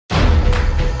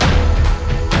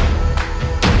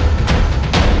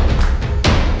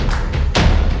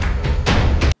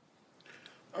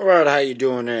Alright, how you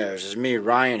doing there? This is me,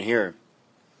 Ryan, here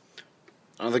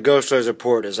on the Ghost Laser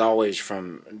Report, as always,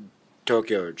 from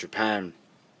Tokyo, Japan.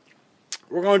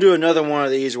 We're going to do another one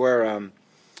of these where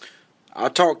I'll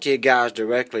talk to you guys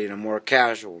directly in a more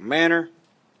casual manner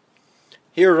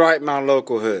here right in my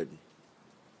local hood.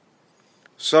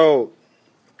 So,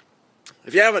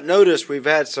 if you haven't noticed, we've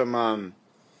had some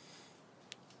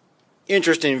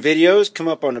interesting videos come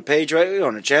up on the page lately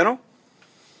on the channel.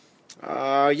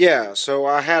 Yeah, so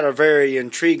I had a very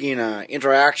intriguing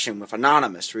interaction with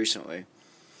Anonymous recently.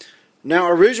 Now,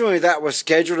 originally that was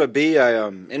scheduled to be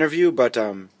an interview, but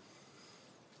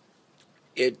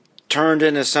it turned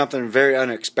into something very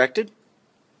unexpected.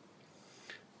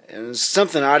 And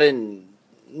something I didn't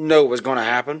know was going to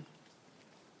happen.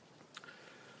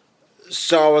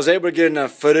 So I was able to get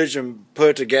enough footage and put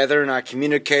it together, and I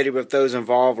communicated with those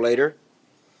involved later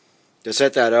to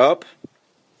set that up.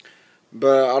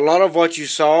 But a lot of what you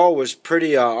saw was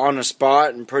pretty on the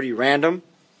spot and pretty random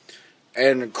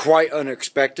and quite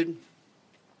unexpected.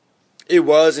 It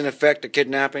was, in effect, a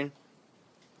kidnapping.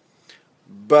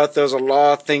 But there's a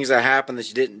lot of things that happened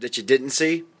that you didn't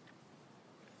see.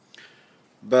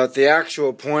 But the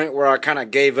actual point where I kind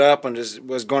of gave up and just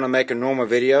was going to make a normal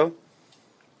video,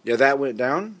 yeah, that went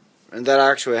down, and that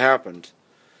actually happened.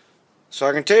 So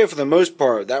I can tell you, for the most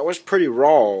part, that was pretty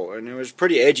raw, and it was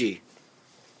pretty edgy.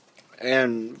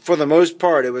 And for the most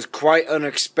part, it was quite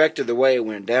unexpected the way it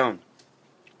went down.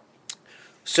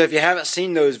 So if you haven't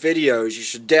seen those videos, you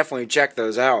should definitely check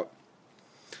those out.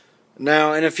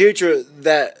 Now, in the future,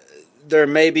 that there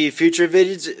may be future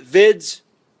vids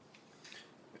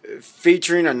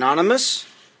featuring Anonymous,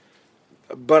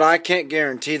 but I can't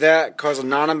guarantee that, because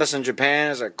Anonymous in Japan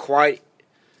is a quite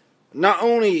not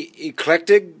only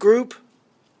eclectic group,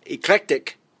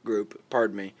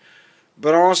 pardon me,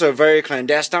 but also very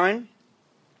clandestine.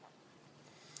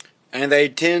 And they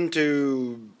tend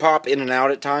to pop in and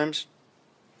out at times.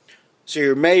 So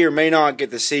you may or may not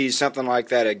get to see something like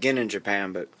that again in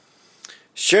Japan. But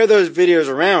share those videos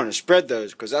around and spread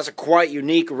those, because that's a quite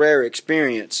unique, rare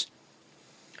experience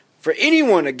for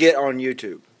anyone to get on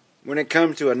YouTube when it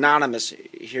comes to Anonymous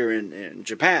here in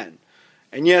Japan.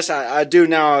 And yes, I do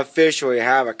now officially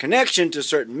have a connection to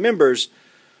certain members,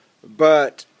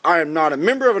 but I am not a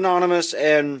member of Anonymous,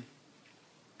 and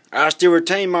I still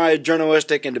retain my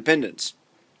journalistic independence.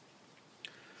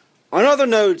 On other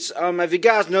notes, if you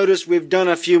guys noticed, we've done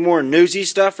a few more newsy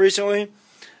stuff recently,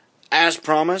 as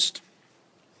promised.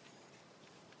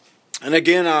 And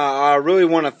again, I really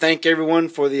want to thank everyone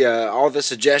for all the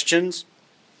suggestions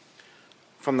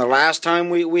from the last time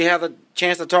we had a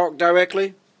chance to talk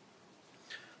directly.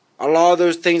 A lot of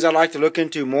those things I'd like to look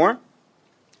into more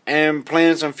and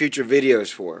plan some future videos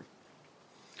for.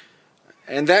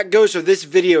 And that goes for this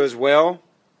video as well.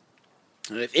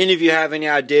 And if any of you have any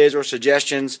ideas or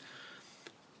suggestions,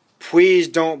 please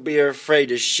don't be afraid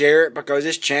to share it, because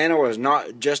this channel is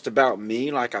not just about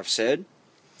me, like I've said.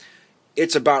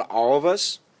 It's about all of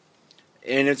us.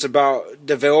 And it's about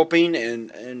developing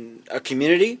a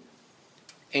community.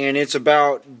 And it's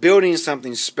about building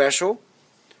something special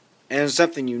and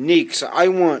something unique. So I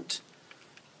want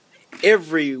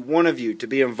every one of you to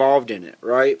be involved in it,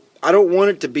 right? I don't want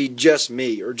it to be just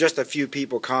me or just a few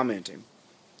people commenting.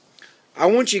 I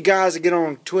want you guys to get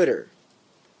on Twitter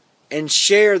and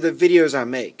share the videos I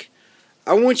make.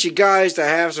 I want you guys to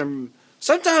have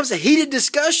sometimes heated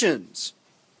discussions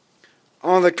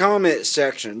on the comment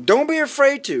section. Don't be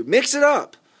afraid to. Mix it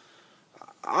up.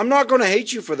 I'm not going to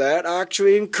hate you for that. I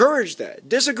actually encourage that.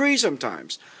 Disagree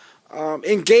sometimes.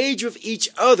 Engage with each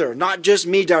other, not just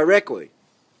me directly.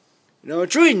 You know,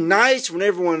 it's really nice when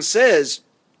everyone says,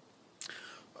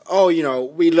 oh, you know,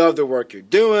 we love the work you're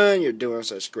doing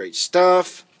such great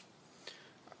stuff.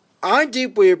 I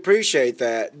deeply appreciate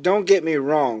that, don't get me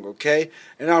wrong, okay?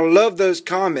 And I love those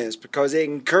comments because it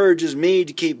encourages me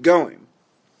to keep going.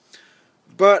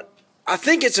 But I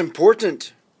think it's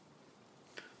important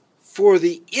for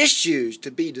the issues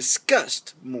to be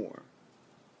discussed more.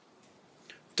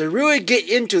 To really get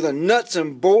into the nuts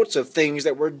and bolts of things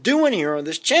that we're doing here on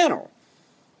this channel.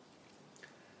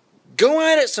 Go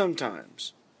at it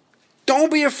sometimes.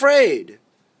 Don't be afraid.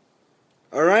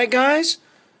 Alright, guys?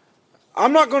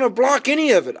 I'm not going to block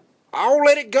any of it. I'll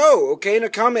let it go, okay, in the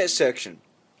comment section.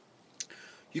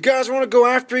 You guys want to go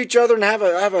after each other and have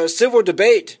a civil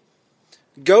debate,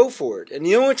 go for it. And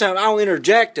the only time I'll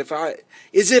interject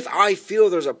is if I feel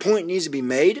there's a point needs to be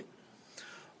made,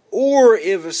 or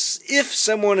if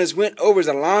someone has went over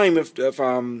the line with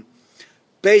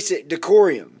basic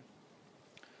decorum.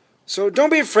 So don't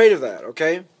be afraid of that,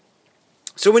 okay?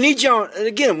 So we need you on, and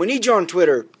again, we need you on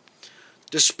Twitter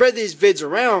to spread these vids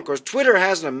around, because Twitter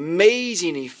has an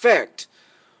amazing effect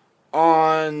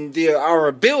on our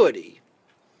ability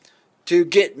to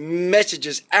get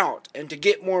messages out and to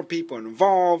get more people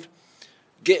involved,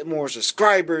 get more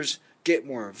subscribers, get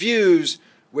more views,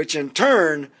 which in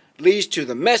turn leads to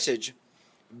the message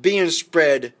being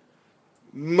spread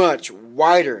much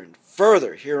wider and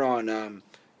further here on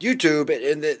YouTube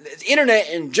and the internet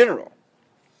in general.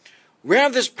 We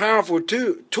have this powerful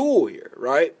tool here,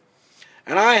 right?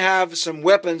 And I have some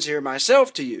weapons here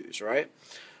myself to use, right?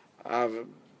 I have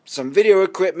some video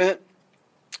equipment.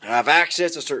 I have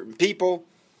access to certain people,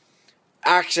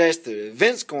 access to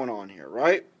events going on here,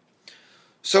 right?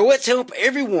 So let's help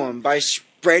everyone by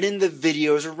spreading the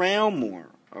videos around more,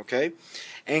 okay?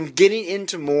 And getting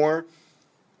into more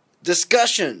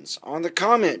discussions on the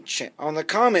comment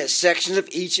sections of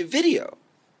each video.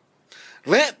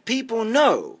 Let people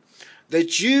know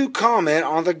that you comment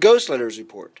on the Ghost Letters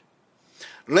report.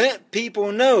 Let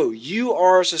people know you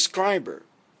are a subscriber.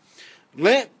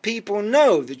 Let people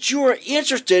know that you are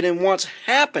interested in what's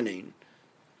happening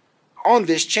on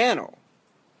this channel.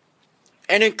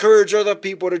 And encourage other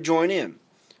people to join in.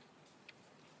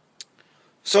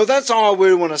 So that's all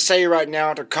we want to say right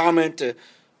now, to comment, to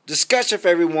discuss with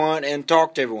everyone, and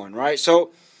talk to everyone, right?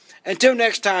 So until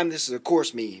next time, this is of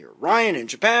course me here, Ryan in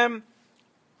Japan.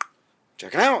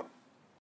 Checking out.